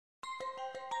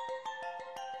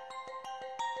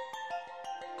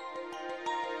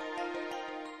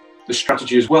the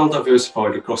strategy is well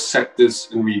diversified across sectors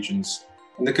and regions,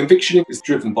 and the conviction is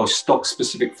driven by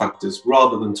stock-specific factors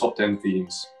rather than top-down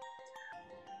themes.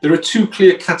 There are two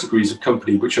clear categories of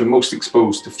company which are most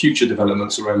exposed to future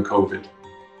developments around COVID.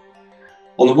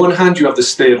 On the one hand, you have the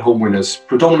stay-at-home winners,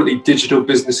 predominantly digital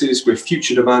businesses where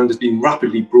future demand has been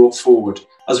rapidly brought forward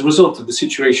as a result of the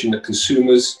situation that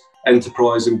consumers,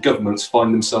 enterprise and governments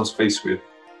find themselves faced with.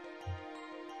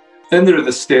 Then there are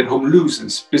the stay-at-home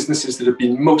losers, businesses that have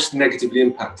been most negatively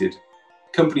impacted,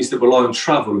 companies that rely on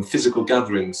travel and physical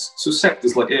gatherings, so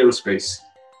sectors like aerospace,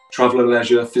 travel and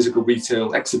leisure, physical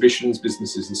retail, exhibitions,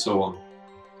 businesses and so on.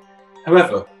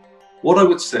 However, what I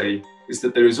would say is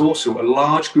that there is also a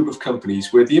large group of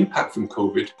companies where the impact from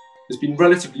COVID has been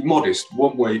relatively modest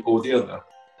one way or the other.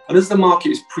 And as the market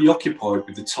is preoccupied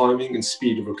with the timing and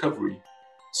speed of recovery,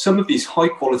 some of these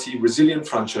high-quality, resilient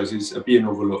franchises are being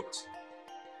overlooked.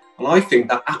 And I think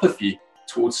that apathy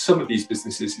towards some of these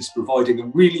businesses is providing a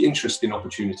really interesting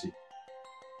opportunity.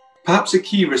 Perhaps a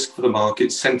key risk for the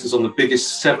market centres on the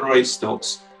biggest 7 or 8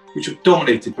 stocks which have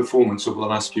dominated performance over the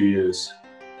last few years.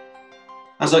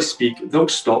 As I speak,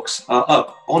 those stocks are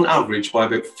up on average by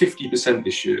about 50%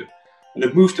 this year and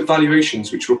have moved to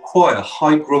valuations which require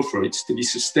high growth rates to be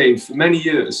sustained for many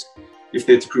years if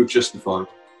they're to prove justified.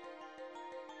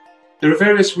 There are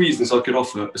various reasons I could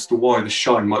offer as to why the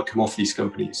shine might come off these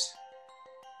companies.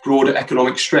 Broader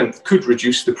economic strength could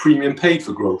reduce the premium paid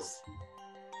for growth.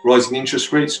 Rising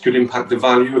interest rates could impact the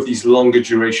value of these longer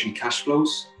duration cash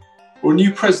flows, or a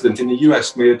new president in the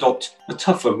US may adopt a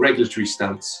tougher regulatory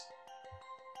stance.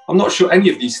 I'm not sure any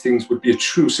of these things would be a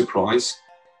true surprise,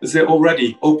 as they're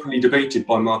already openly debated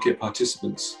by market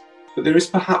participants, but there is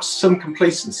perhaps some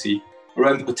complacency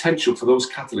around the potential for those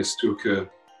catalysts to occur.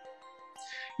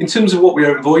 In terms of what we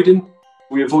are avoiding,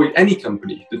 we avoid any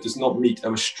company that does not meet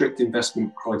our strict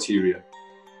investment criteria.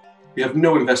 We have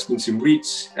no investments in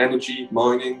REITs, energy,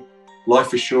 mining,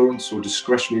 life assurance or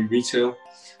discretionary retail,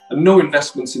 and no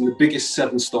investments in the biggest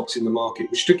 7 stocks in the market,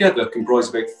 which together comprise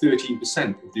about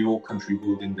 13% of the all-country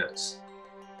world index.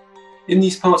 In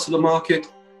these parts of the market,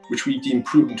 which we deem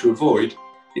prudent to avoid,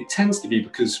 it tends to be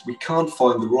because we can't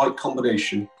find the right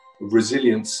combination of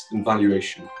resilience and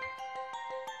valuation.